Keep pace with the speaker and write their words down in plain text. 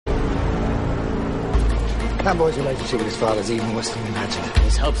That boy's relationship with his father is even worse than we imagined.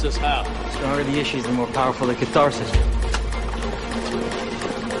 This helps us how? The stronger the issues, the more powerful the catharsis.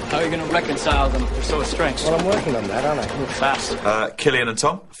 How are you going to reconcile them if they're so estranged? Well, I'm working on that, aren't I? Move fast. Cillian and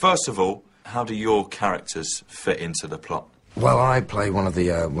Tom, first of all, how do your characters fit into the plot? Well, I play one of the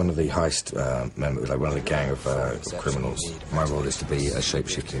heist members, like one of the gang of criminals. My role is to be a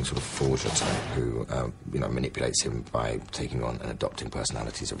shape-shifting sort of forger type who, manipulates him by taking on and adopting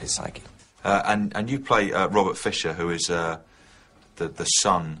personalities of his psyche. And you play Robert Fisher, who is the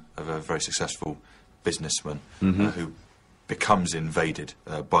son of a very successful businessman who becomes invaded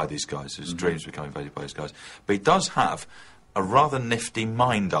by these guys. His dreams become invaded by these guys. But he does have a rather nifty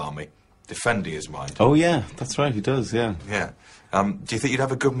mind army defending his mind. Oh, yeah, that's right, he does, yeah. Yeah. Do you think you'd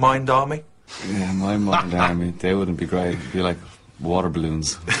have a good mind army? Yeah, my mind army, they wouldn't be great. It'd be like water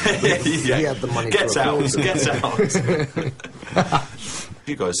balloons. Yeah. He had the money Get for out.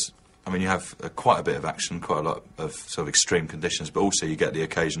 You guys, I mean, you have quite a bit of action, quite a lot of sort of extreme conditions, but also you get the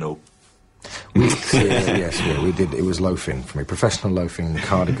occasional... We did. It was loafing for me. Professional loafing,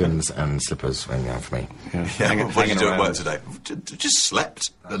 cardigans and slippers for me. Yeah, what did you do at work today? Just slept.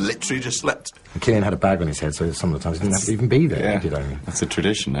 Literally just slept. And Cillian had a bag on his head, so some of the times he didn't have to even be there. Yeah, he did only. that's a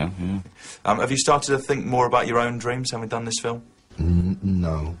tradition now, yeah. Have you started to think more about your own dreams, having done this film?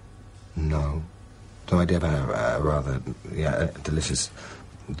 No. No, I did have a rather, a delicious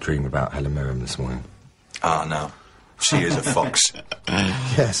dream about Helen Mirren this morning. Ah, no. She is a fox.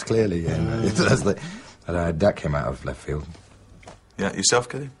 Yes, clearly, yeah. That came out of left field. Yeah, yourself,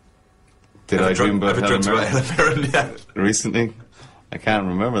 Kelly? Did I dream about Helen Mirren? Yeah. Recently? I can't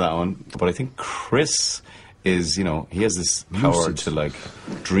remember that one. But I think Chris is, he has this power to, like,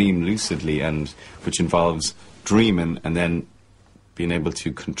 dream lucidly, and which involves dreaming and then being able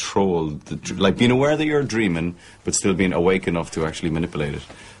to control like being aware that you're dreaming, but still being awake enough to actually manipulate it.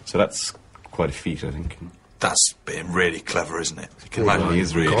 So that's quite a feat, I think. That's being really clever, isn't it? You can imagine he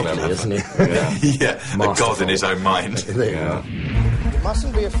is really clever, isn't he? Yeah, a god in his own mind. There you go. You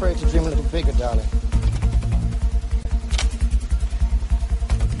mustn't be afraid to dream a little bigger, darling.